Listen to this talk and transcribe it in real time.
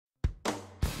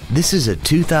This is a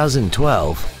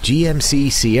 2012 GMC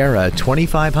Sierra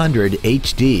 2500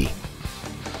 HD.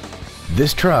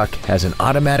 This truck has an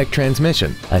automatic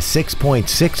transmission, a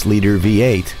 6.6-liter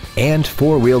V8, and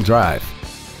four-wheel drive.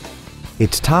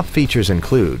 Its top features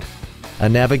include a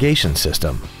navigation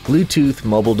system, Bluetooth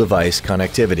mobile device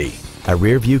connectivity, a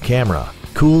rear-view camera,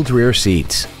 cooled rear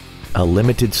seats, a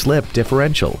limited slip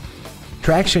differential,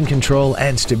 traction control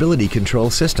and stability control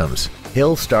systems,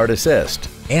 hill start assist,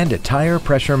 and a tire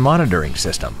pressure monitoring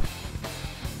system.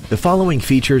 The following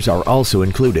features are also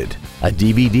included: a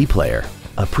DVD player,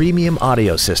 a premium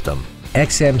audio system,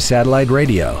 XM satellite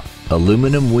radio,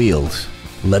 aluminum wheels,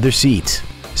 leather seats,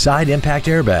 side impact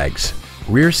airbags,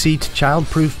 rear seat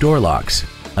child-proof door locks,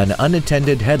 an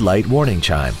unattended headlight warning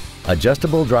chime,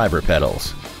 adjustable driver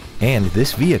pedals, and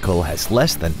this vehicle has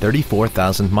less than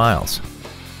 34,000 miles.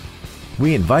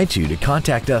 We invite you to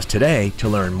contact us today to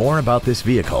learn more about this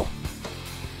vehicle.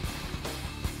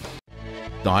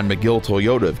 Don McGill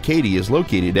Toyota of Katy is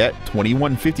located at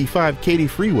 2155 Katy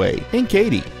Freeway in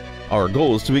Katy. Our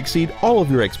goal is to exceed all of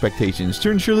your expectations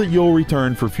to ensure that you'll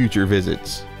return for future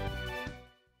visits.